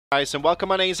Guys, and welcome.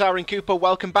 My name is Aaron Cooper.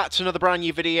 Welcome back to another brand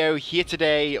new video here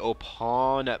today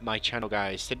upon my channel,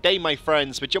 guys. Today, my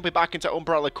friends, we're jumping back into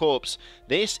Umbrella Corps.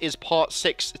 This is part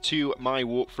 6 to my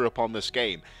walkthrough upon this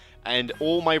game, and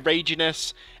all my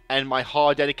raginess and my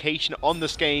hard dedication on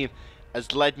this game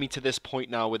has led me to this point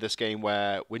now with this game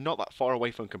where we're not that far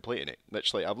away from completing it.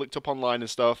 Literally, I've looked up online and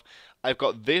stuff. I've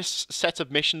got this set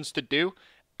of missions to do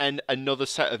and another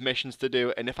set of missions to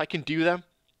do, and if I can do them,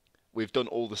 we've done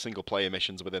all the single-player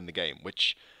missions within the game,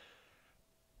 which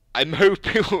I'm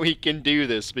hoping we can do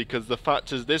this, because the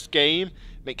fact is this game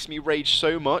makes me rage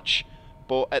so much,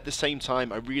 but at the same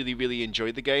time, I really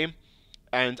enjoy the game,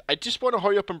 and I just want to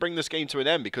hurry up and bring this game to an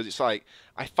end, because it's like,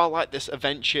 I felt like this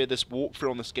adventure, this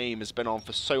walkthrough on this game has been on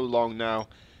for so long now,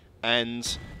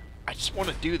 and I just want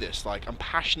to do this. Like, I'm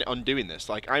passionate on doing this.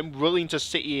 Like, I'm willing to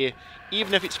sit here,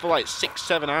 even if it's for like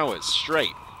 6-7 hours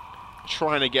straight,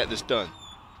 trying to get this done.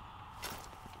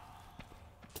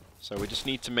 So we just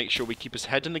need to make sure we keep his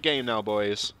head in the game now,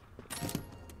 boys.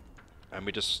 And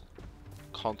we just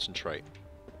concentrate.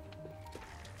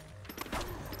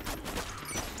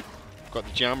 Got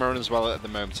the jammer on as well at the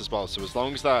moment as well. So as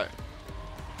long as that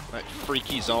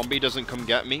freaky zombie doesn't come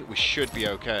get me, we should be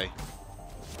okay.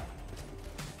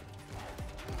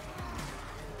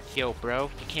 Yo,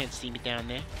 bro, you can't see me down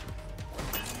there.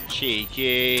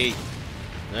 Cheeky.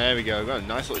 There we go. Got a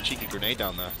nice little cheeky grenade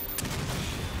down there.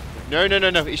 No,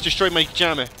 it's destroyed my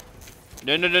jammer.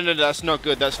 No, that's not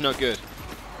good, that's not good.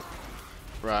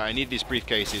 Right, I need these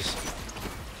briefcases.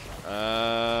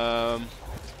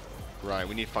 Right,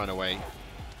 we need to find a way.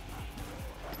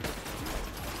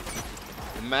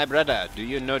 My brother, do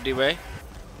you know the way?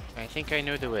 I think I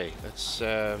know the way. Let's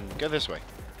go this way.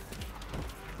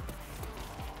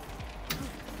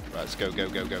 Right, let's go.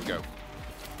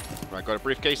 Right, got a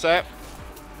briefcase there.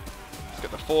 Let's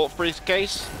get the 4th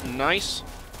briefcase. Nice.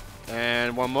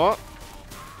 And one more.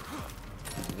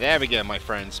 There we go, my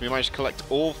friends. We managed to collect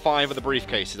all 5 of the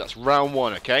briefcases. That's round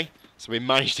 1, okay? So we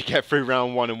managed to get through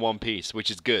round 1 in one piece, which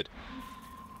is good.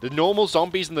 The normal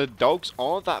zombies and the dogs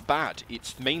aren't that bad.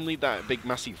 It's mainly that big,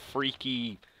 massive,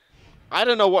 freaky... I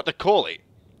don't know what to call it.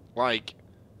 Like,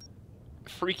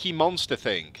 freaky monster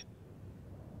thing.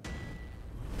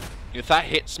 If that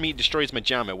hits me, it destroys my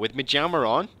jammer. With my jammer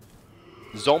on,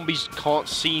 zombies can't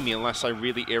see me unless I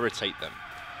really irritate them.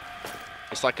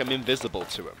 It's like I'm invisible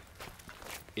to him.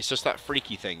 It's just that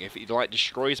freaky thing. If it like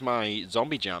destroys my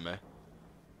zombie jammer,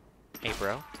 Hey,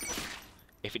 bro.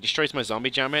 if it destroys my zombie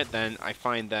jammer, then I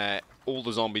find that all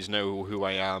the zombies know who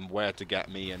I am, where to get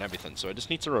me, and everything. So I just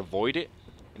need to avoid it.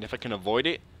 And if I can avoid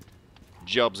it,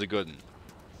 job's a good one.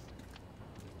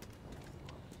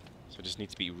 So I just need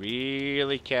to be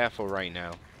really careful right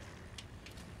now.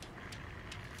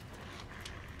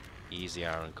 Easy,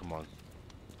 Arron. Come on.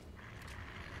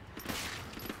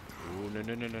 Ooh,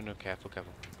 no, careful.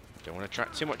 Don't want to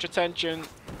attract too much attention.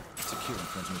 Securing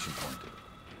transmission point.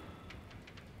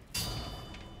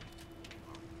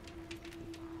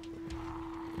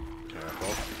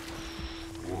 Careful.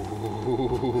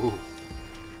 Ooh.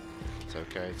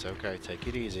 It's okay. Take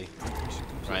it easy.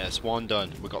 Right, that's 1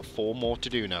 done. We've got 4 more to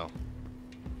do now.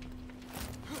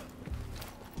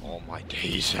 Oh my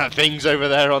days, that thing's over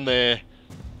there on the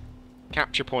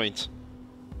capture point.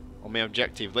 On my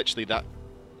objective, literally that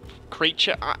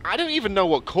creature, I don't even know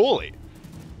what to call it.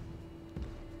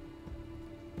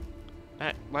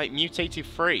 That, like, mutated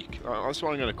freak. That's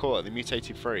what I'm going to call it, the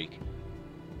mutated freak.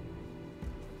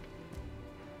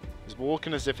 He's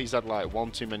walking as if he's had, like,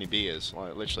 1 too many beers.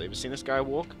 Like, literally, have you seen this guy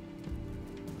walk?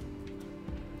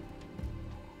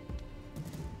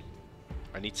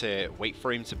 I need to wait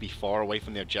for him to be far away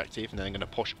from the objective, and then I'm going to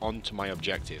push onto my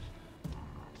objective.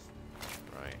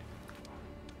 Right.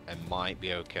 It might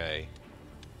be okay.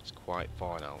 It's quite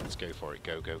far now. Let's go for it.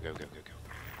 Go.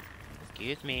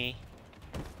 Excuse me.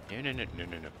 No.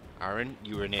 Arron,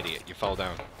 you were an idiot. You fell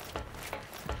down.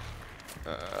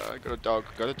 I got a dog.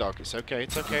 It's okay.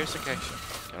 Get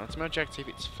onto my objective.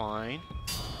 It's fine.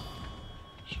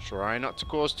 Just try not to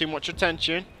cause too much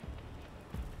attention.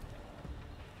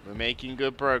 We're making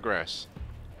good progress.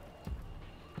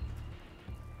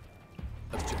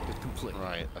 Objective complete.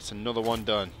 Right, that's another 1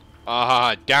 done.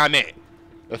 Ah, damn it!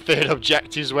 The 3rd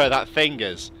objective's where that thing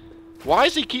is. Why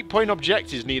does he keep putting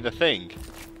objectives near the thing?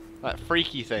 That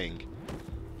freaky thing.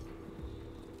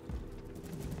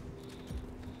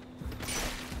 I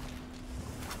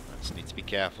just need to be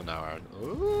careful now, Arron.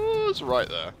 Oh, it's right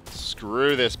there.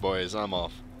 Screw this, boys. I'm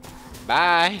off.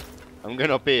 Bye! I'm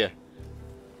going up here.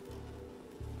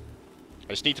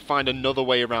 I just need to find another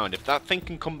way around. If that thing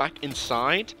can come back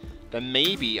inside, then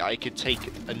maybe I could take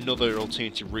another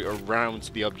alternative route around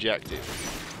to the objective.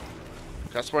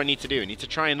 That's what I need to do. I need to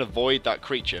try and avoid that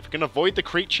creature. If we can avoid the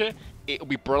creature, it'll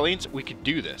be brilliant. We could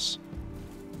do this.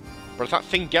 But if that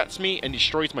thing gets me and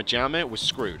destroys my jammer, we're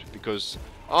screwed. Because...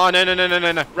 Oh, no, no, no, no,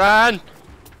 no, no. Run!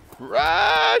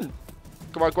 Run!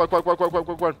 Come on, come on, come on, come on, come on,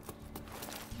 come on.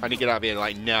 I need to get out of here,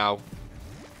 like, now.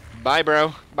 Bye,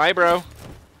 bro. Bye, bro.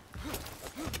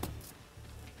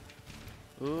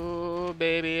 Ooh,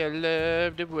 baby, I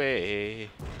love the way.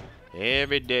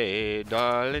 Every day,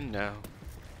 darling, now.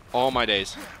 All my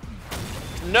days.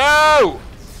 No!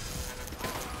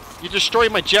 You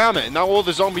destroyed my jammer, and now all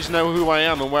the zombies know who I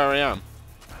am and where I am.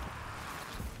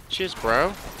 Cheers,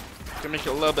 bro. Gonna make it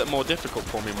a little bit more difficult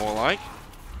for me, more like.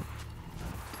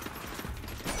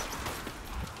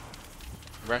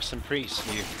 Rest in peace,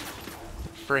 you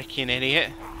freaking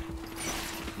idiot.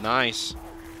 Nice.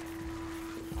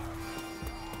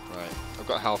 Right, I've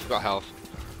got health, I've got health.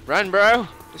 Run, bro!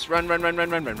 Just run, run, run, run,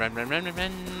 run, run, run, run, run, run,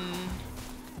 run.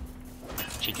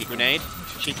 Cheeky grenade.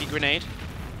 Cheeky grenade.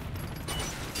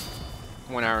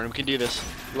 Come on, Arron, we can do this.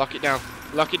 Lock it down.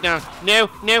 Lock it down. No,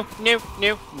 no, no,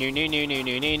 no. No, no, no, no, no,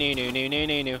 no, no, no, no, no,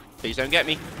 no, no. Please don't get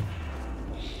me.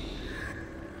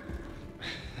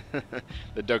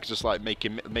 The dog's just like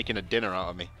making a dinner out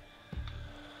of me.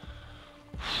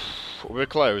 We were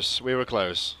close. We were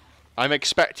close. I'm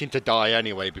expecting to die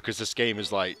anyway because this game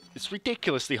is like, it's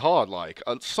ridiculously hard. Like,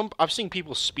 I've seen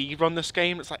people speedrun this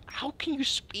game. It's like, how can you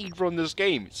speedrun this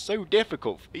game? It's so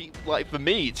difficult. Like, for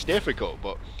me, it's difficult,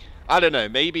 but I don't know.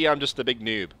 Maybe I'm just a big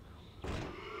noob.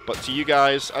 But to you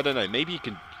guys, I don't know. Maybe you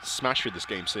can smash through this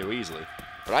game so easily.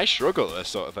 But I struggle at this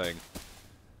sort of thing.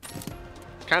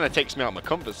 Kind of takes me out of my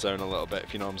comfort zone a little bit,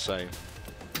 if you know what I'm saying.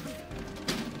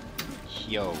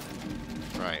 Yo.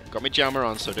 Right, got my jammer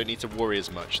on, so I don't need to worry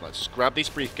as much. Let's grab these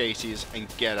briefcases and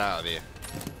get out of here.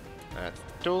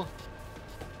 Two.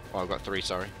 Oh, I've got 3,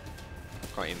 sorry.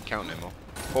 Can't even count anymore.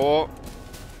 4.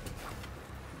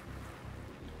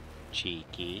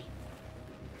 Cheeky.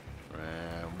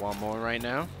 One more right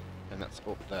now, and that's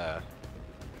up there.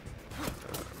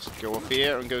 Let's go up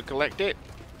here and go collect it.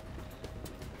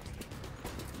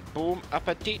 Boom,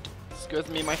 appetit. Excuse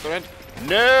me, my friend.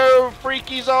 No,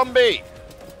 freaky zombie!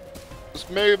 Just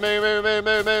move, move, move, move,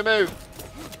 move, move, move.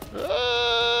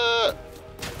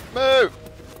 Move!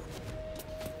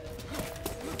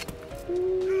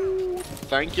 Ooh,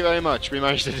 thank you very much. We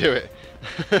managed to do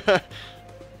it.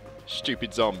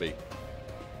 Stupid zombie.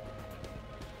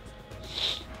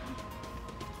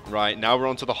 Right, now we're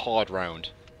on to the hard round.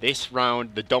 This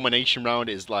round, the domination round,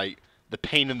 is like the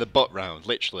pain in the butt round,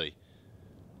 literally.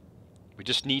 We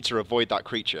just need to avoid that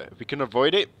creature. If we can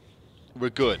avoid it, we're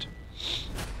good.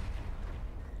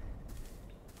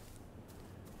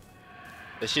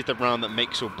 This is the round that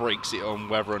makes or breaks it on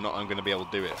whether or not I'm going to be able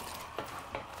to do it.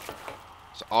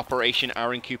 So Operation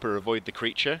Arron Cooper, avoid the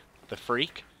creature, the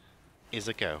freak, is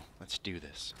a go. Let's do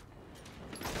this.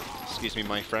 Excuse me,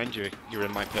 my friend, you're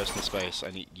in my personal space.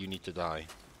 You need to die.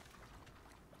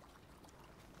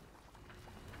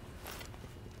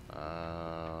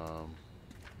 Right,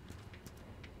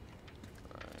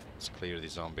 let's clear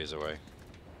these zombies away.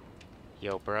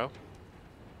 Yo, bro.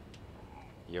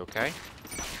 You okay?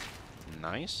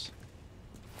 Nice.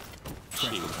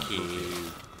 Cheeky.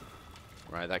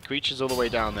 Right, that creature's all the way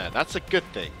down there. That's a good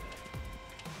thing.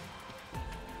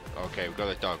 Okay, we've got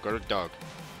a dog. Got a dog.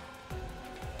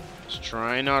 Just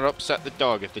try not to upset the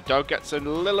dog. If the dog gets a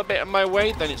little bit in my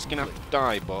way, then it's gonna have to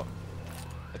die. But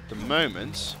at the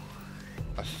moment,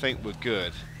 I think we're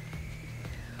good.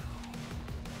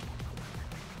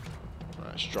 Right,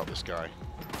 let's drop this guy.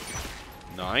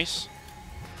 Nice.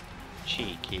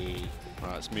 Cheeky.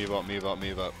 Right, let's move up, move up,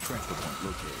 move up. Transfer point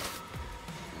located.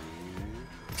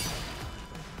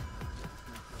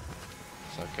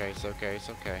 It's okay, it's okay, it's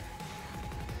okay.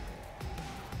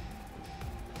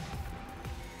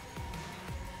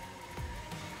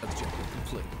 Objective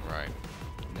complete. Right.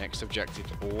 Next objective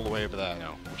all the way over there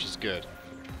now, which is good.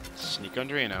 Sneak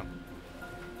under here now.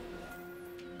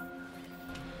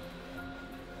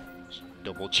 Just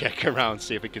double check around,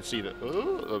 see if we can see that.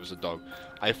 Oh, that was a dog.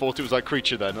 I thought it was that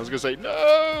creature then. I was going to say,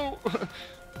 no!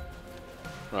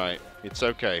 Right, it's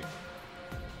okay.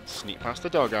 Sneak past the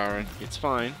dog, Arron. It's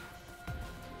fine.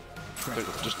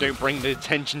 Just don't bring the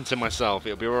attention to myself.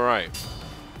 It'll be alright.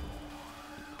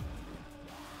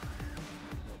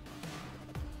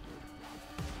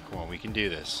 Come on, we can do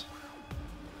this.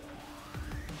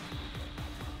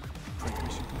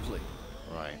 Mission complete.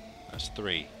 Right, that's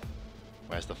 3.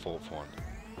 Where's the 4th one?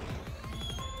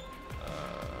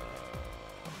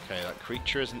 Okay, that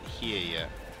creature isn't here yet.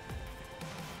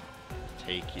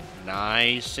 Take it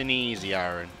nice and easy,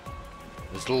 Arron.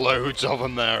 There's loads of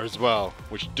them there as well,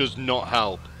 which does not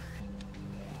help.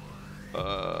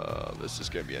 This is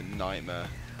going to be a nightmare.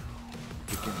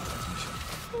 Beginning transmission.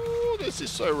 Oh, this is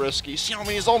so risky. See how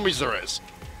many zombies there is?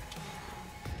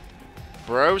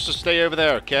 Bros, just stay over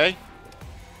there, okay?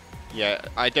 Yeah,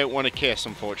 I don't want to kiss,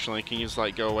 unfortunately. Can you just,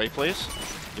 like, go away, please?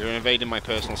 You're invading my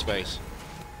personal space.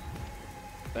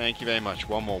 Thank you very much.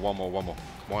 One more. Come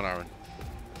on, Arron.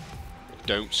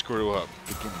 Don't screw up.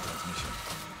 Beginning transmission.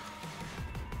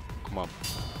 Come on.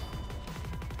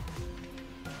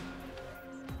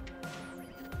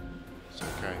 It's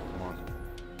okay, come on.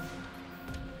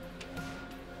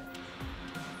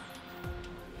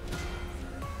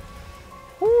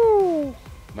 Woo!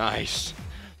 Nice.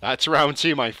 That's round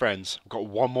 2, my friends. We've got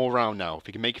one more round now. If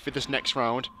we can make it for this next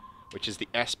round, which is the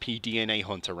SPDNA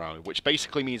Hunter round, which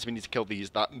basically means we need to kill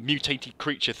that mutated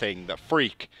creature thing, that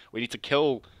freak. We need to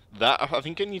kill that. I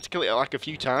think I need to kill it like a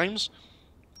few times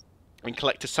and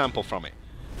collect a sample from it.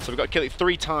 So we've got to kill it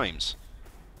 3 times.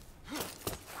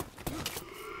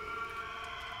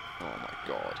 Oh my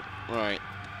god. Right.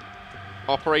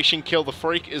 Operation Kill the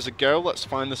Freak is a go. Let's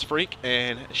find this freak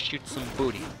and shoot some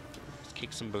booty. Let's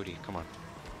kick some booty. Come on.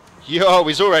 Yo,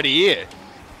 he's already here.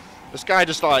 This guy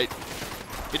just like...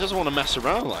 He doesn't want to mess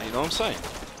around, like, you know what I'm saying?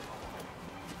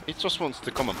 He just wants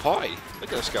to come and party.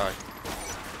 Look at this guy.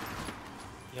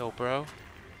 Yo, bro.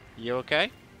 You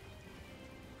okay?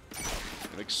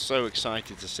 He looks so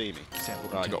excited to see me. Sample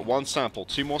Right, I got obtained. 1 sample.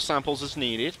 2 more samples is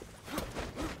needed.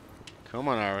 Come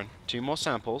on, Arron. 2 more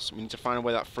samples. We need to find out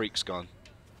where that freak's gone.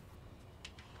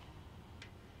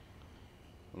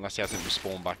 Unless he hasn't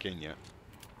respawned back in yet.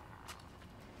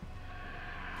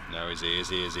 No, he's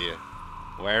here.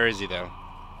 Where is he, though?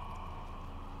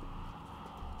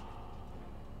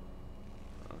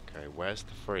 Okay, where's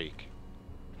the freak?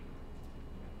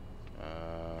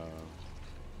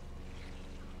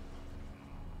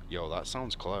 Yo, that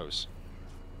sounds close.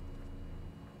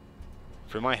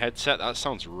 Through my headset, that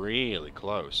sounds really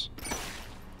close.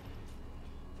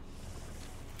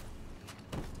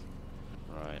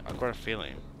 Right, I've got a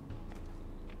feeling.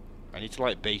 I need to,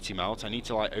 like, bait him out. I need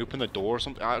to, like, open the door or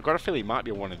something. I've got a feeling he might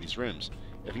be in one of these rooms.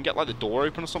 If I can get, like, the door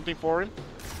open or something for him,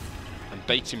 and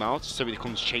bait him out so he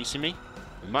comes chasing me,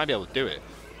 we might be able to do it.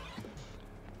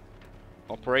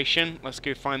 Operation, let's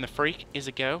go find the freak. Is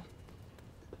a go.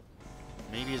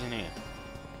 Maybe he's in here.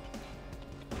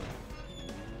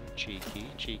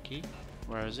 Cheeky.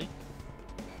 Where is he?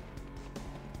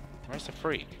 Where's the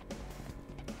freak?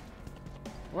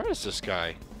 Where is this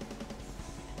guy?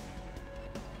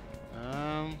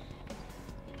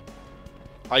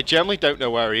 I generally don't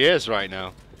know where he is right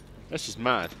now. This is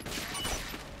mad.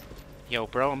 Yo,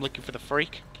 bro, I'm looking for the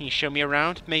freak. Can you show me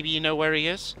around? Maybe you know where he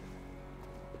is?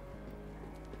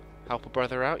 Help a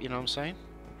brother out, you know what I'm saying?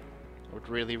 I would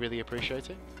really, really appreciate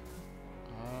it.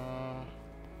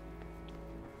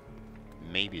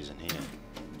 Maybe he's in here.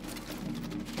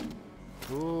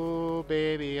 Ooh,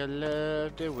 baby, I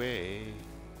love the way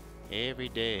every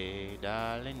day,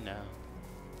 darling, now.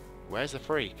 Where's the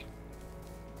freak?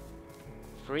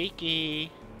 Freaky.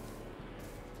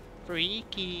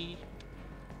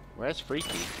 Where's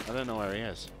Freaky? I don't know where he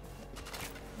is.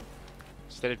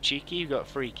 Instead of cheeky, you got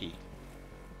freaky.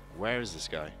 Where is this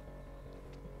guy?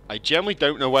 I generally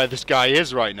don't know where this guy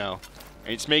is right now.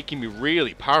 And it's making me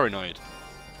really paranoid.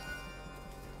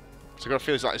 So I got a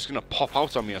feeling like it's gonna pop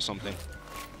out on me or something.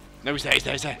 No, he's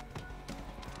there.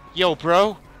 Yo,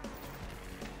 bro.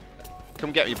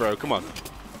 Come get me, bro. Come on.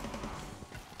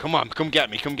 Come get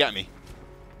me.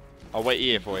 I'll wait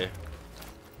here for you.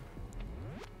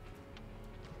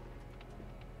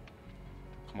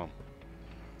 Come on.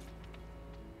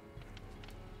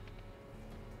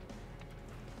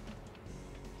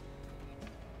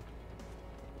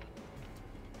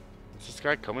 Is this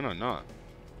guy coming or not?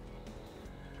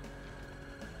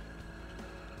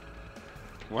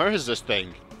 Where is this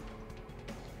thing?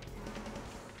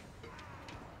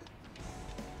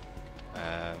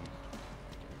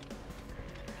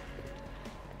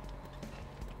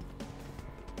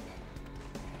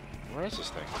 Where is this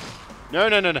thing? No!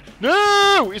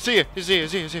 No! It's here!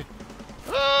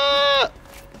 Ah!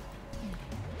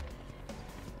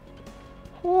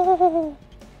 Ooh.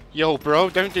 Yo, bro,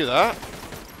 don't do that.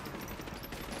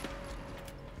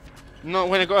 Not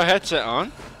when I got a headset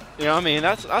on. You know what I mean?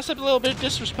 That's a little bit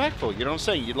disrespectful. You know what I'm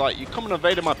saying? You come and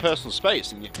invade my personal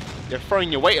space, and you're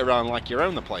throwing your weight around like you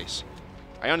own the place.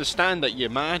 I understand that you're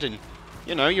mad and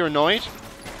you know you're annoyed.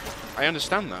 I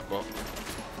understand that, but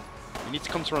we need to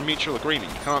come to a mutual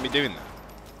agreement. You can't be doing that.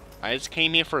 I just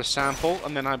came here for a sample,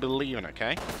 and then I believe in,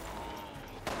 okay?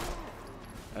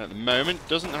 And at the moment,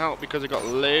 doesn't help because I got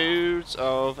loads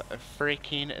of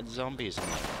freaking zombies in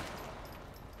there.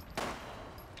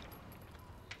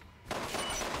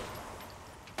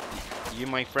 You,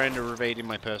 my friend, are invading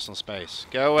my personal space.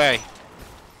 Go away.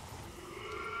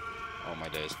 Oh my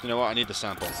days. You know what? I need the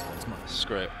sample.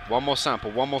 Screw it. One more sample.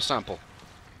 One more sample.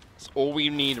 That's all we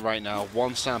need right now.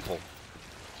 One sample.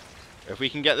 If we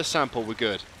can get the sample, we're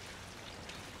good.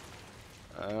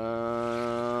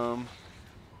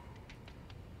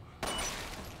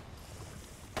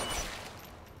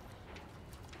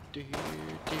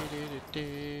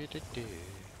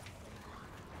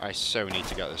 I so need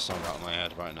to get this song out of my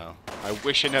head right now. I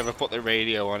wish I never put the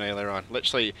radio on earlier on.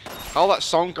 Literally, how that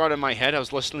song got in my head, I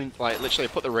was listening, like, literally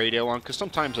I put the radio on, because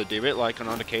sometimes I do it, like,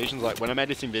 on occasions, like, when I'm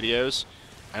editing videos,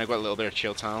 and I've got a little bit of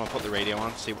chill time, I'll put the radio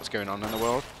on to see what's going on in the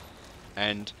world.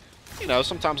 And, you know,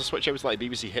 sometimes I switch over to, like,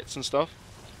 BBC Hits and stuff,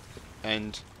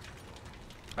 and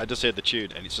I just hear the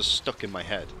tune, and it's just stuck in my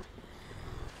head.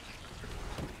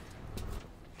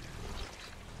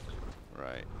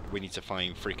 Right, we need to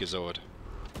find Freakazoid.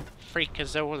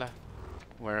 Freakazola.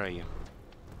 Where are you?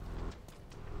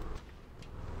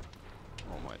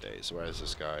 Oh my days, where is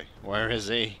this guy? Where is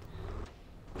he?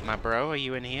 My bro, are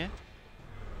you in here?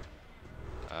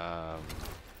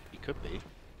 He could be.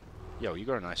 Yo, you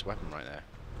got a nice weapon right there.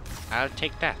 I'll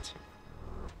take that.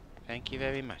 Thank you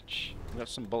very much. We got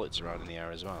some bullets around in the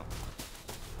air as well.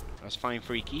 Let's find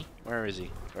Freaky. Where is he?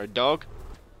 Or a dog?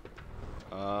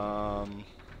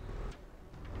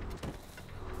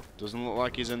 Doesn't look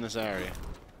like he's in this area.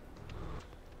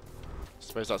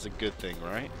 Suppose that's a good thing,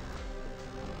 right?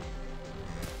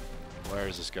 Where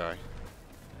is this guy?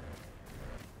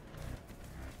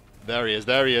 There he is,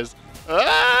 there he is.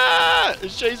 Ah!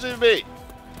 It's chasing me!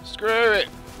 Screw it!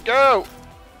 Go!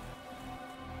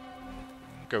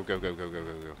 Go, go, go, go, go,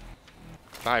 go, go.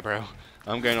 Bye, bro.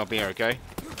 I'm going up here, okay?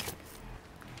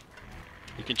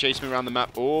 You can chase me around the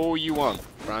map all you want,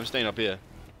 but I'm staying up here.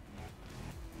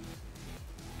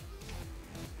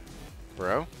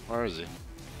 Bro, where is he?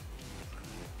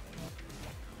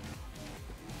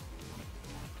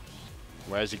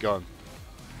 Where's he gone?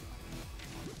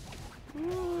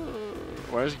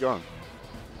 Where's he gone?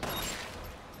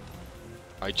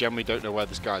 I generally don't know where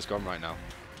this guy's gone right now.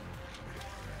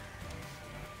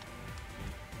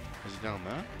 Is he down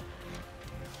there?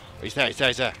 Oh, he's there, he's there,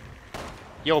 he's there.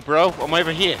 Yo, bro, I'm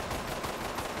over here.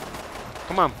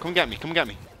 Come on, come get me, come get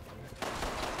me.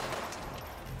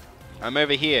 I'm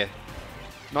over here.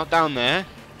 Not down there.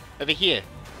 Over here.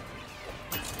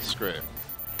 Screw it.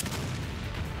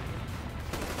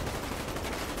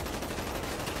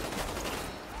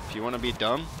 If you want to be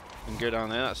dumb and go down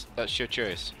there, that's your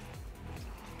choice.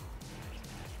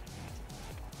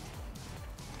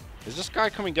 Is this guy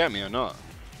coming to get me or not?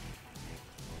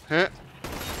 Huh?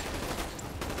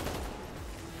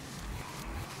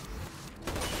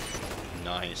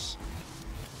 Nice.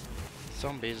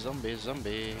 Zombie, zombie,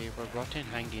 zombie, we're rotten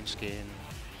hanging skin.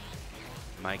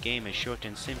 My game is short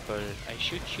and simple. I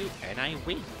shoot you and I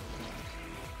win.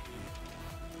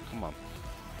 Come on.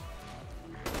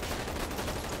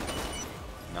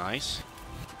 Nice.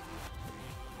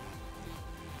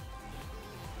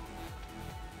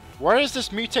 Where is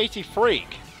this mutated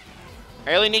freak?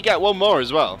 I only need to get one more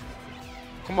as well.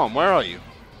 Come on, where are you?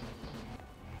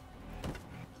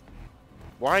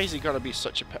 Why is he gotta be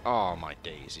such a oh my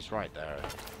days, he's right there.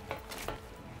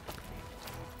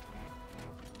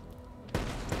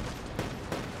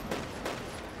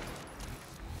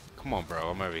 Come on, bro,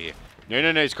 I'm over here. No,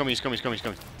 no, no, he's coming, he's coming, he's coming, he's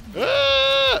coming.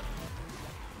 Ah!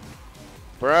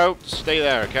 Bro, stay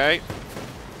there, okay?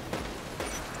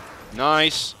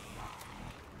 Nice.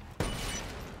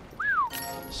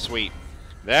 Sweet.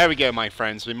 There we go, my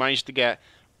friends. We managed to get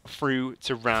through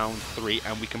to round 3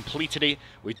 and we completed it.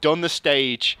 We've done the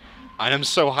stage and I'm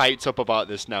so hyped up about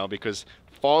this now because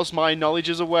as far as my knowledge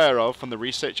is aware of from the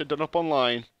research I've done up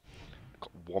online, I've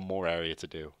got one more area to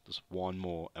do. Just one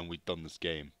more and we've done this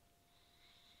game.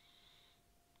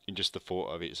 And just the thought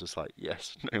of it is just like,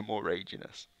 yes, no more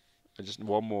raginess. Just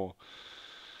one more.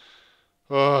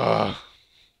 Ugh.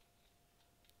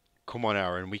 Come on,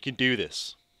 Arron, we can do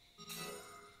this.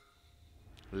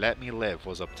 Let Me Live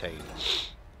was obtained.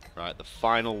 Right, the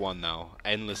final one now.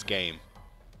 Endless game.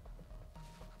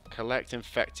 Collect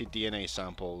infected DNA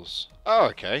samples. Oh,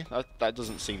 okay. That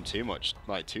doesn't seem too much,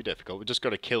 like, too difficult. We just got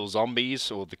to kill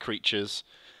zombies or the creatures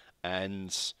and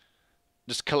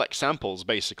just collect samples,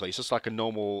 basically. It's just like a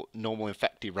normal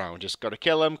infected round. Just got to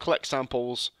kill them, collect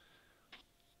samples,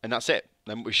 and that's it.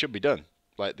 Then we should be done.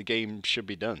 Like, the game should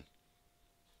be done.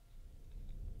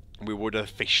 We would have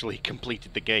officially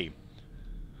completed the game.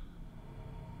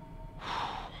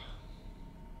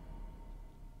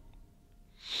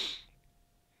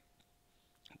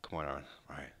 Come on, Arron.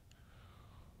 Right.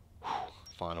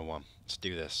 Final one. Let's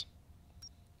do this.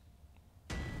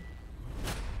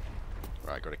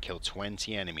 Right, gotta kill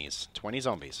 20 enemies. 20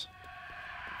 zombies.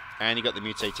 And you got the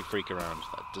mutated freak around.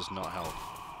 That does not help.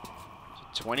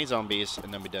 So 20 zombies,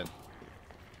 and then we're done.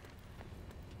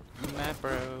 My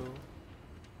bro.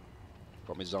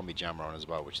 Got my zombie jammer on as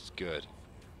well, which is good.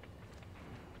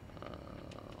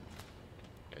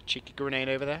 Got a cheeky grenade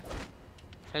over there.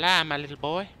 Hello, my little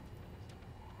boy.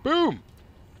 Boom!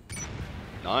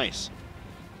 Nice.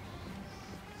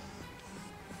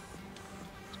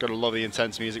 Just gotta love the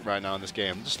intense music right now in this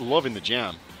game. I'm just loving the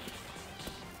jam.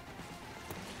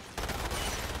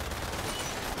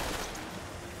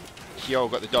 Yo,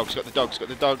 got the dogs, got the dogs, got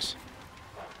the dogs.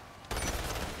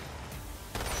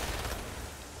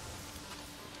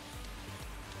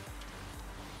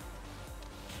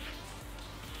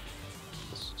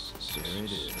 There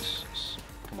it is.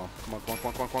 Come on, come on, come on, come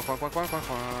on, come on, come on, come on, come on,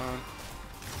 come on.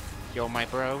 Yo, my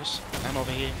bros. I'm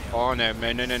over here. Oh no,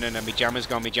 no, no, no, no, no, my jammer's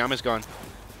gone, my jammer's gone.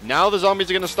 Now the zombies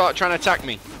are gonna start trying to attack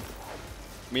me.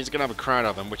 Means we're gonna have a crowd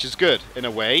of them, which is good, in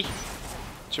a way.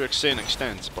 To a certain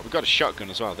extent, but we've got a shotgun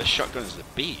as well. This shotgun is the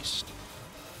beast.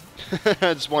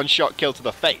 It's one shot kill to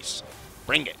the face.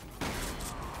 Bring it.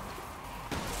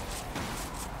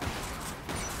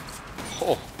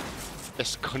 Oh,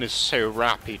 this gun is so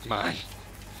rapid, man.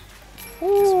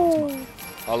 This one's mine.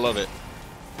 I love it.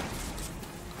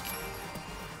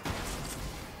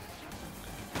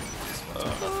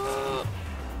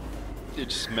 It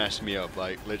just messed me up,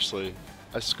 like, literally.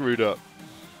 I screwed up.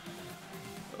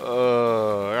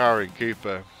 Oh, Arron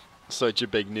Cooper. Such a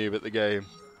big noob at the game.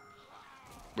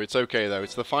 But it's okay though,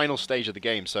 it's the final stage of the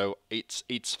game, so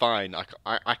it's fine.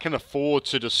 I can afford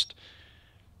to just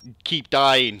keep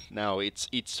dying now,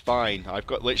 it's fine. I've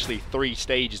got literally 3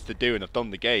 stages to do and I've done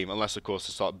the game, unless of course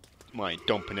I start like,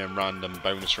 dumping in random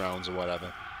bonus rounds or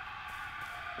whatever.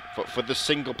 But for the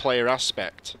single player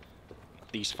aspect,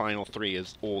 these final 3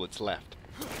 is all that's left,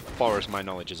 as far as my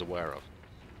knowledge is aware of.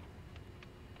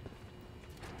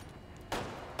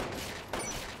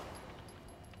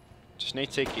 Just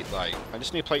need to take it like, I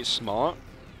just need to play it smart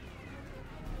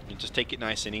and just take it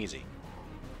nice and easy.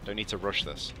 Don't need to rush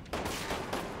this.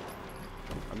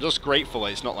 I'm just grateful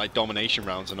it's not like domination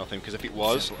rounds or nothing, because if it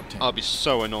was, I'll be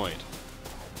so annoyed.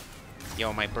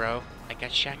 Yo, my bro. I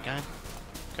got shotgun.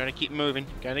 Gotta keep moving.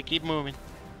 Gotta keep moving.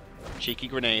 Cheeky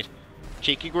grenade.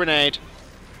 Cheeky grenade.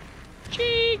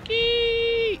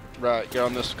 Cheeky! Right, get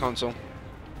on this console.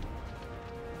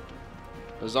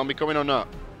 A zombie coming or not?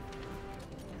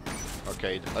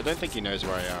 Okay, I don't think he knows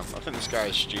where I am. I think this guy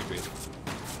is stupid.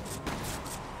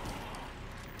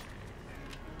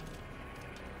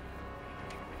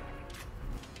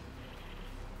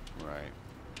 Right.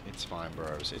 It's fine,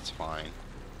 bros. It's fine.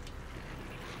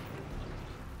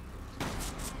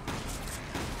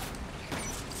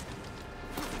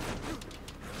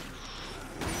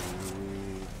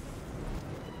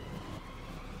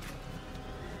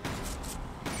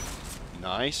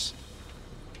 Nice.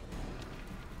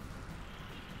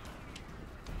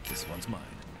 This one's mine.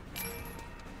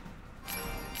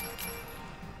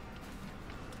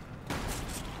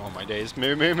 Oh my days.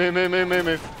 Move, move, move, move, move, move,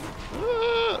 move.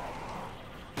 Ah!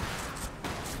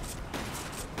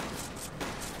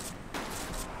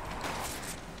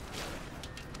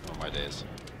 Oh my days.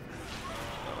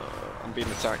 I'm being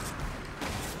attacked.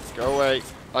 Go away.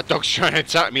 That dog's trying to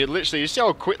attack me. Literally, you see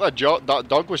how quick that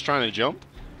dog was trying to jump?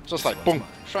 It's just like, boom,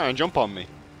 trying to jump on me.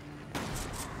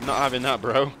 Not having that,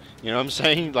 bro. You know what I'm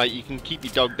saying? Like, you can keep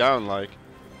your dog down, like.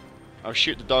 I'll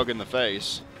shoot the dog in the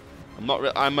face.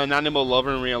 I'm an animal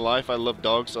lover in real life. I love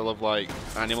dogs. I love, like,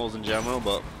 animals in general,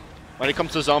 but when it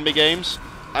comes to zombie games,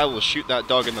 I will shoot that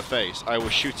dog in the face. I will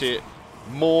shoot it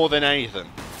more than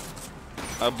anything.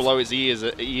 I'll blow its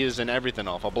ears and everything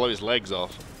off. I'll blow his legs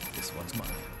off. This one's mine.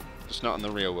 Just not in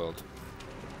the real world.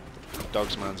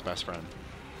 Dog's man's best friend.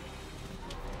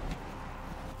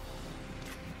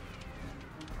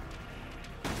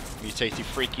 Mutated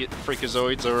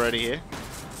freakazoids already here.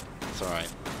 It's alright.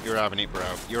 You're having it, bro.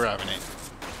 You're having it.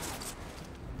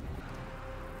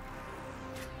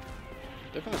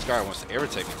 I don't think this guy wants to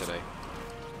irritate me today.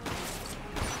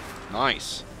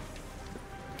 Nice.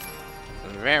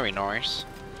 Very nice.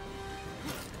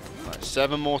 Right,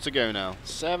 7 more to go now.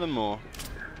 7 more.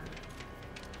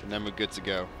 And then we're good to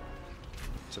go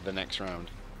to the next round.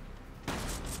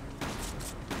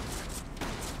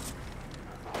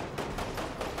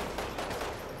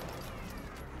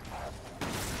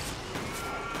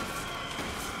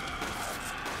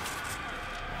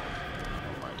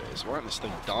 Why isn't this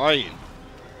thing dying?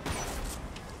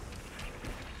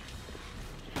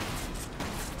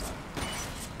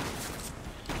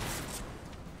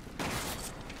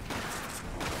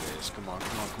 Yes, come on,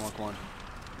 come on, come on, come on.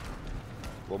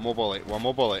 One more bullet. One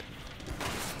more bullet.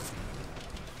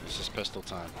 This is pistol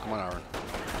time. Come on, Arron.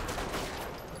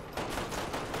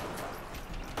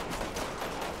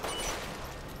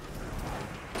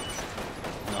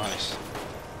 Nice.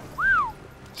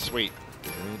 Sweet.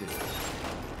 There it is.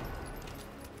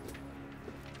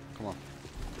 Come on.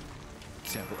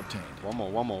 Sample obtained. One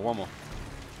more, one more, one more.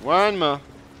 One more.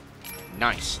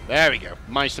 Nice. There we go.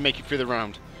 Managed to make it through the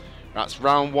round. That's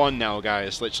round 1 now,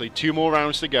 guys. Literally 2 more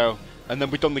rounds to go. And then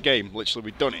we've done the game. Literally,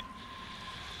 we've done it.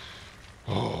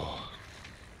 Oh.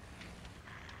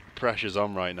 Pressure's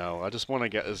on right now. I just want to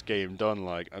get this game done.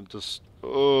 Like, I'm just...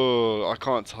 Oh, I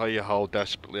can't tell you how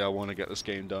desperately I want to get this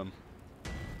game done.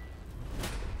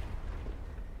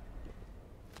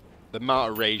 The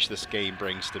amount of rage this game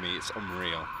brings to me, it's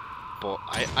unreal. But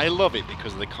I love it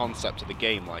because of the concept of the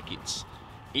game. Like, it's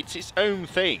its own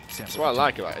thing. That's what I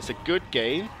like about it. It's a good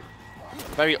game.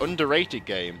 Very underrated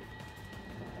game.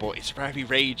 But it's very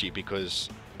ragey because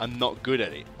I'm not good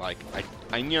at it. Like,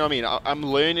 you know what I mean? I'm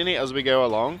learning it as we go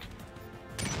along.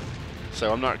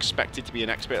 So I'm not expected to be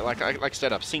an expert. Like I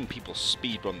said, I've seen people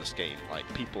speedrun this game.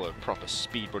 Like, people are proper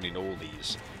speedrunning all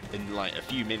these in like a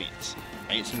few minutes.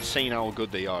 And it's insane how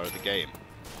good they are at the game.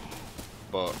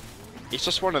 But it's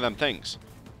just one of them things.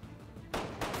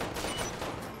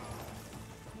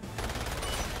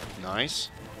 Nice.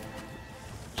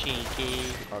 Cheeky.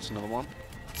 That's another one.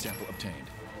 Sample obtained.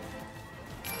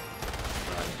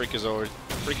 Right, Freakazoid.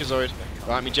 Freakazoid.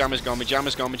 Right, my jammer's gone, my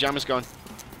jammer's gone, my jammer's gone.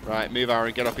 Right, move,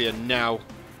 Arron, get up here now.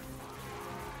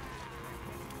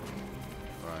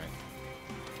 Right.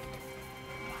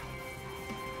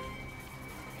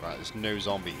 Right, there's no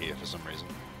zombie here for some reason.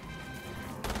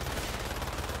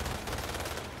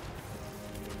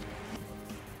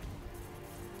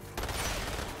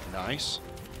 Nice.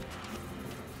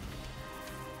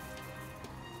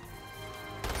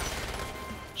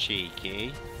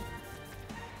 Cheeky.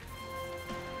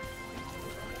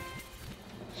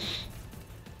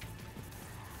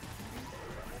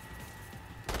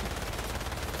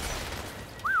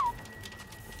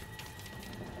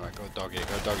 Right, go doggy, go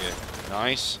doggy.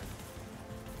 Nice.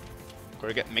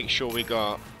 Gotta make sure we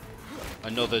got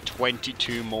another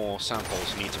 22 more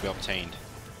samples need to be obtained.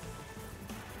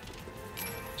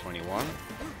 21.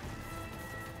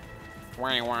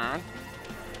 21.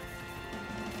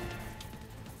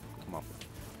 Come on.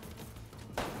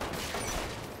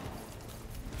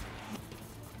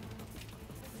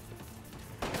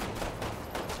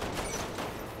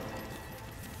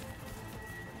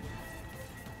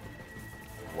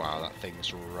 Wow, that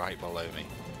thing's right below me.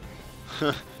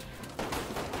 Right,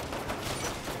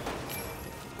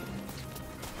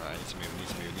 need to move, need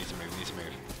to move, need to move, need to move.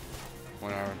 Come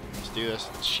on, Arron. Let's do this.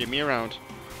 Let's shimmy around.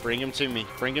 Bring him to me.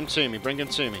 Bring him to me. Bring him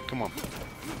to me. Come on.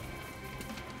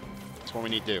 That's what we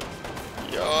need to do.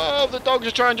 Yo, the dogs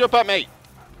are trying to jump at me.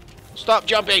 Stop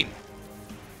jumping.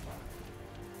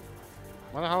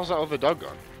 Where the hell's that other dog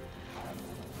gone?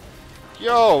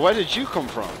 Yo, where did you come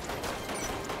from?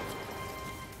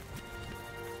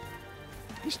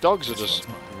 These dogs are just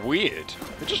weird.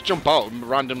 They just jump out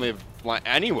randomly, like,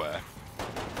 anywhere.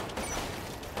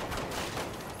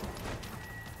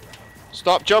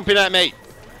 Stop jumping at me!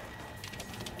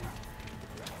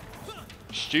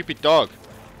 Stupid dog.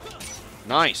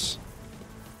 Nice.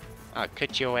 I'll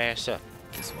cut your ass up.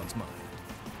 This one's mine.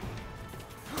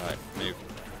 Alright, move.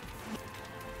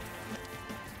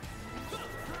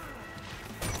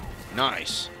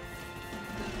 Nice.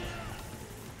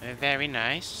 Very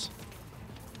nice.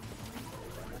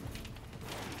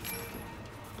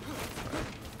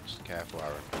 Just careful,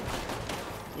 Arron.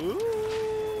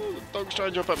 Ooh, the dog's trying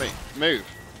to jump at me. Move.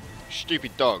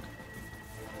 Stupid dog.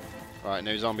 Right,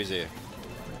 no zombies here.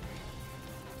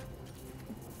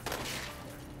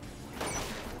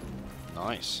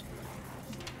 Nice.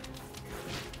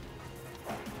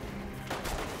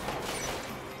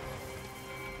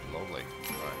 Lovely.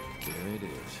 Right. There it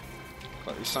is.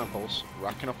 Got these samples.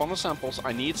 Racking up on the samples.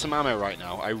 I need some ammo right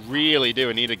now. I really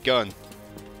do. I need a gun.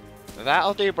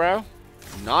 That'll do, bro.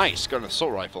 Nice. Got an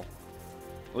assault rifle.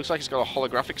 Looks like it's got a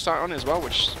holographic sight on it as well,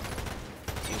 which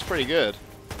seems pretty good.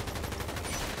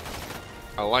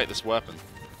 I like this weapon.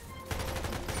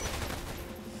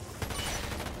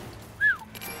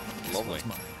 Lovely.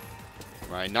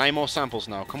 Right, 9 more samples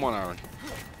now. Come on, Arron.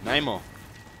 9 more.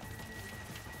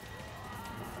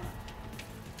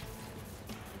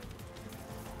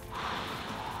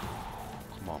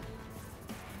 Come on.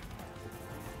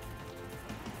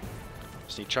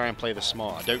 Just need to try and play this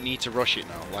smart. I don't need to rush it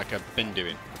now, like I've been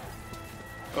doing.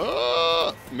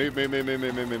 Oh! Move, move, move, move,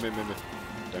 move, move, move, move, move.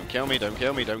 Don't kill me, don't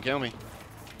kill me, don't kill me.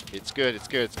 It's good, it's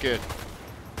good, it's good.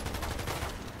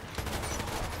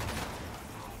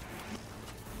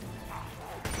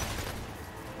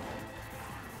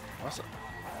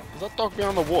 Is that dog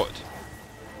behind the wood?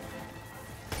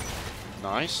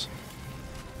 Nice.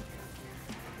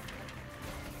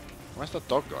 Where's that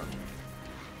dog gone?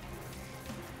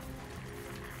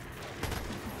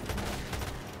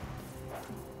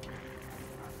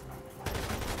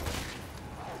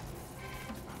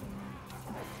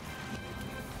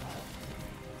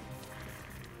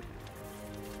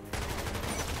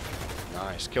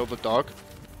 Nice. Killed the dog.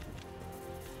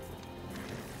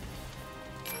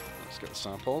 Let's get the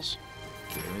samples.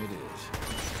 There it is.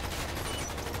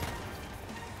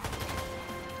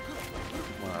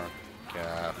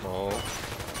 Careful.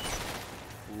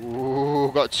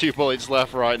 Ooh, got 2 bullets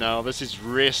left right now. This is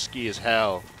risky as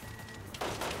hell.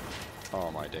 Oh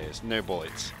my days. No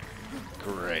bullets.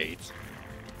 Great.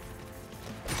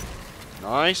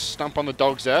 Nice. Stamp on the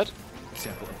dog's head.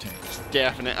 Sample obtained. It's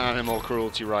definite animal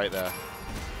cruelty right there.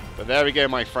 But there we go,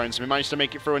 my friends. We managed to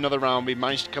make it through another round. We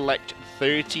managed to collect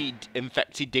 30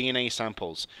 infected DNA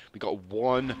samples. We got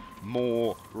 1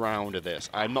 more round of this.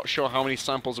 I'm not sure how many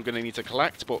samples we're going to need to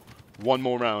collect, but 1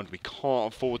 more round. We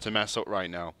can't afford to mess up right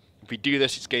now. If we do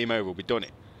this, it's game over. We've done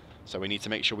it. So we need to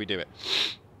make sure we do it.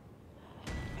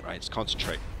 Right, let's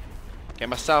concentrate. Get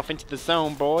myself into the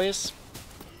zone, boys.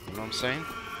 You know what I'm saying?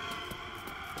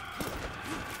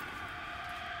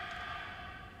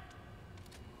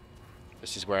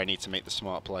 This is where I need to make the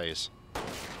smart plays.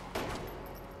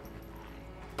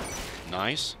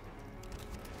 Nice.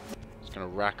 Just gonna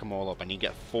rack them all up. I need to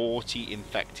get 40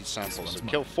 infected samples. So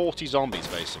kill 40 zombies,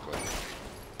 basically.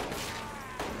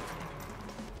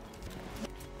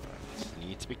 Right,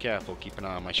 need to be careful, keep an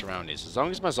eye on my surroundings. As long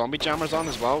as my zombie jammer's on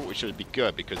as well, which should be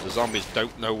good, because the zombies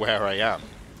don't know where I am.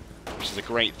 Which is a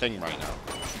great thing right now.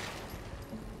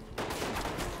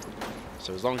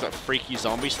 So as long as that freaky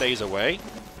zombie stays away,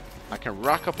 I can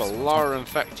rack up a lot of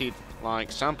infected,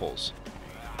 like, samples.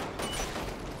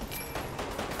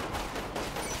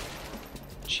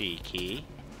 Cheeky.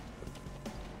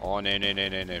 Oh, no, no, no,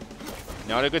 no, no.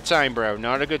 Not a good time, bro.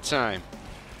 Not a good time.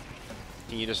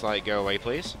 Can you just, like, go away,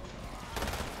 please?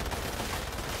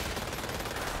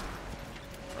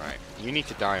 Right. You need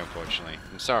to die, unfortunately.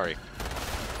 I'm sorry.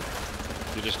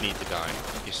 You just need to die.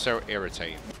 You're so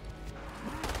irritating.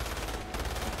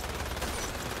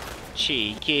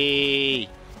 Cheeky.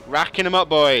 Racking them up,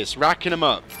 boys. Racking them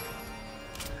up.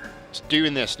 Just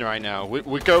doing this right now.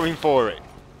 We're going for it.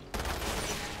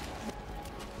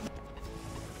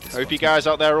 Hope you guys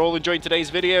out there are all enjoying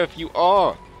today's video. If you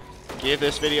are, give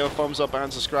this video a thumbs up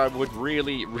and subscribe. Would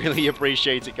really, really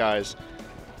appreciate it, guys.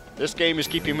 This game is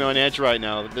keeping me on edge right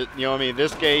now. You know what I mean?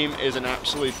 This game is an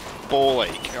absolute ball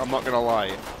ache. I'm not going to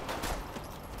lie.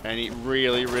 And it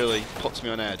really, really puts me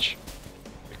on edge.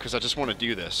 Because I just want to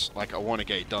do this. Like, I want to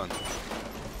get it done.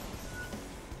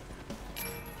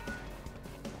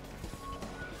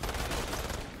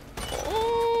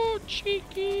 Oh,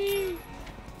 cheeky!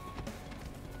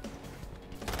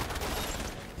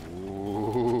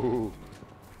 Ooh.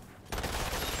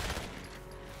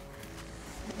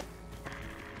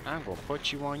 I'm gonna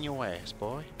put you on your ass,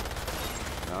 boy.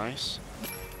 Nice.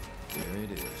 There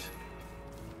it is.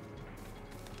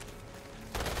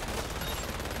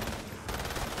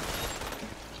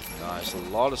 Nice, a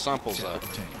lot of samples there. Sample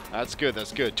obtained. That's good,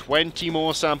 that's good. 20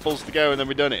 more samples to go and then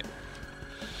we're done it.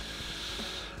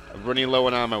 I'm running low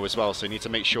on ammo as well, so we need to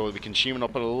make sure we consume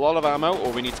up a lot of ammo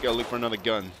or we need to go look for another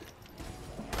gun.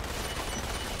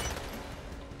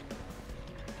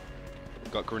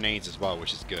 We've got grenades as well,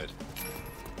 which is good.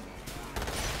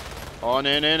 Oh,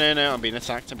 no, no, no, no. I'm being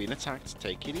attacked, I'm being attacked.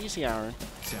 Take it easy, Arron.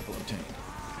 Sample obtained.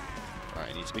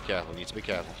 Alright, need to be careful, need to be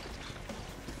careful.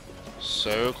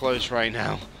 So close right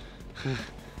now.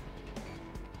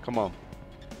 Come on.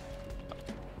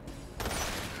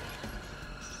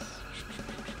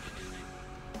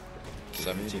 There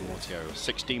 17 it more is. to go.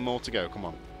 16 more to go. Come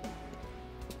on.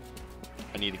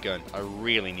 I need a gun. I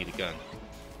really need a gun.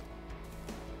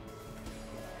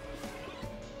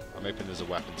 I'm hoping there's a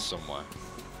weapon somewhere.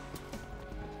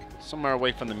 Somewhere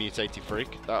away from the mutated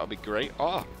freak. That would be great.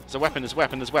 Oh, there's a weapon, there's a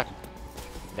weapon, there's a weapon.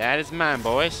 That is mine,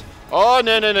 boys. Oh,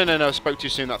 no, no, no, no, no. Spoke too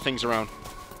soon. That thing's around.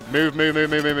 Move, move, move,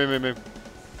 move, move, move, move, move.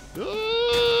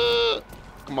 Ah!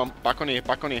 Come on, back on here,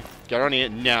 back on here. Get on here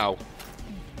now.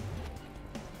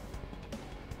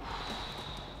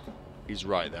 He's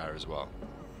right there as well.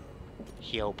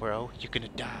 Yo, bro, you're gonna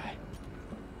die.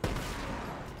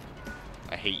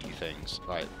 I hate you things.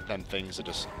 Like, them things are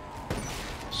just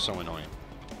so annoying.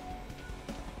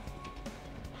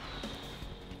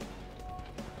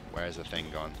 Where's the thing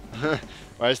gone?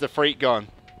 Where's the freak gone?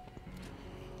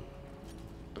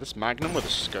 But this Magnum with a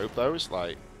scope though is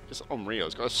like, it's unreal.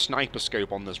 It's got a sniper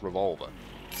scope on this revolver.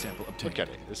 Sample obtained. Look at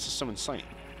it. This is so insane.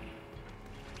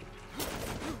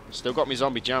 Still got me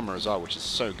zombie jammer as well, which is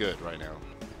so good right now.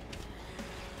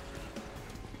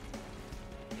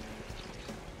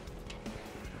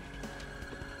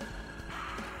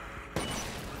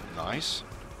 Nice.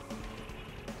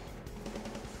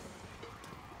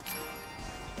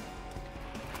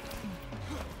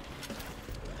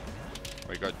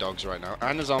 We got dogs right now.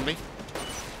 And a zombie.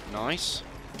 Nice.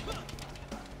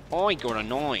 I got a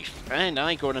knife. And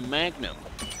I got a magnum.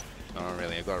 Oh,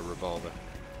 really? I got a revolver.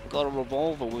 Got a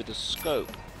revolver with a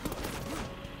scope.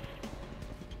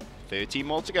 13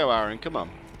 more to go, Arron. Come on.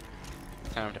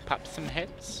 Time to pop some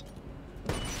heads.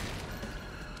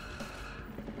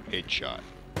 Headshot.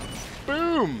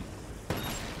 Boom!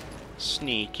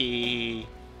 Sneaky.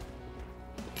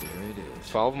 There it is.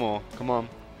 12 more. Come on.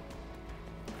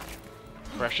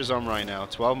 Pressure's on right now.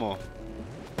 12 more.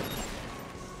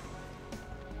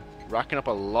 Racking up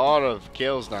a lot of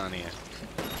kills down here.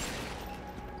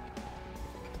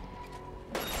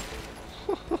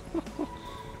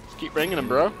 Just keep bringing them,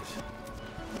 bro.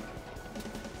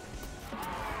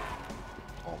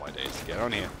 Oh my days. Get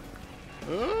on here.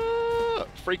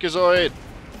 Freakazoid.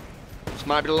 This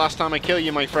might be the last time I kill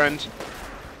you, my friend.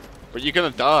 But you're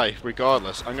gonna die,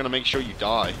 regardless. I'm gonna make sure you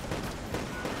die.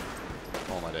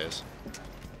 Oh my days.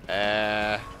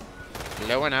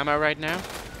 Low on ammo right now?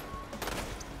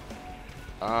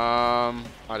 I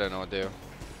don't know what to do.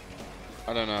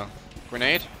 I don't know.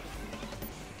 Grenade?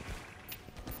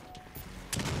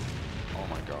 Oh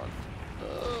my god.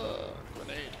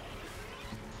 Grenade.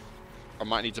 I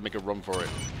might need to make a run for it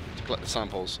to collect the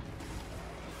samples.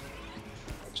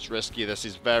 It's risky. This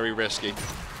is very risky.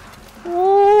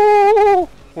 Ooh,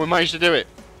 we managed to do it.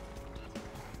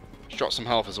 Shot some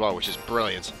health as well, which is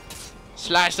brilliant.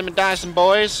 Slice them and dice them,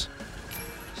 boys.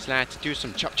 Slide to do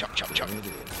some chop, chop, chop, chop. There it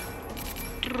is.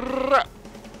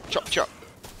 Chop, chop.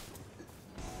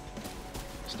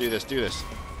 Let's do this, do this.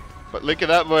 But look at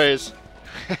that, boys.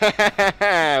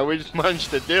 We just managed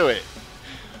to do it.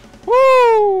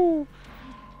 Woo!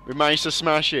 We managed to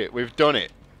smash it. We've done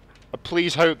it. I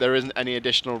please hope there isn't any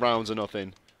additional rounds or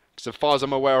nothing. Because as far as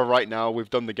I'm aware of right now, we've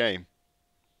done the game.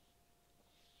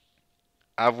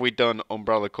 Have we done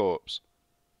Umbrella Corps?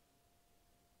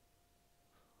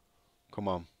 Come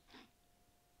on.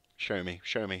 Show me,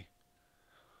 show me.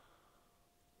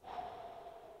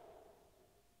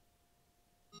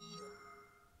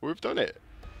 We've done it.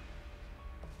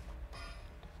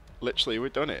 Literally,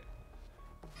 we've done it.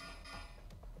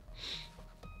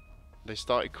 They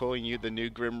started calling you the new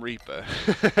Grim Reaper.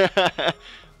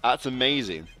 That's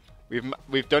amazing.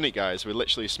 We've done it, guys. We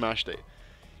literally smashed it.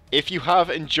 If you have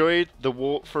enjoyed the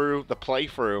walkthrough, the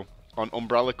playthrough on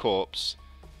Umbrella Corps,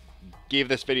 give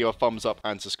this video a thumbs up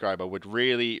and subscribe. I would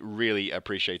really, really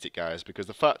appreciate it, guys, because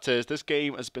the fact is, this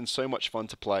game has been so much fun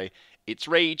to play. It's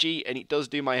ragey, and it does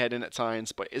do my head in at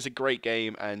times, but it's a great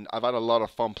game, and I've had a lot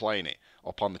of fun playing it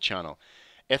up on the channel.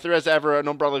 If there is ever an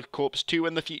Umbrella Corps 2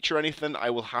 in the future or anything, I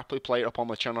will happily play it up on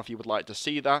my channel if you would like to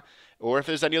see that. Or if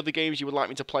there's any other games you would like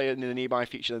me to play in the nearby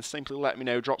future, then simply let me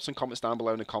know. Drop some comments down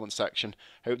below in the comment section.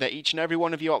 Hope that each and every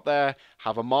one of you out there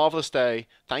have a marvellous day.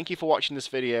 Thank you for watching this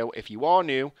video. If you are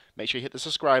new, make sure you hit the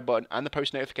subscribe button and the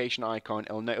post notification icon.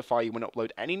 It will notify you when I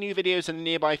upload any new videos in the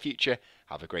nearby future.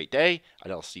 Have a great day,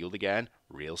 and I'll see you all again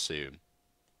real soon.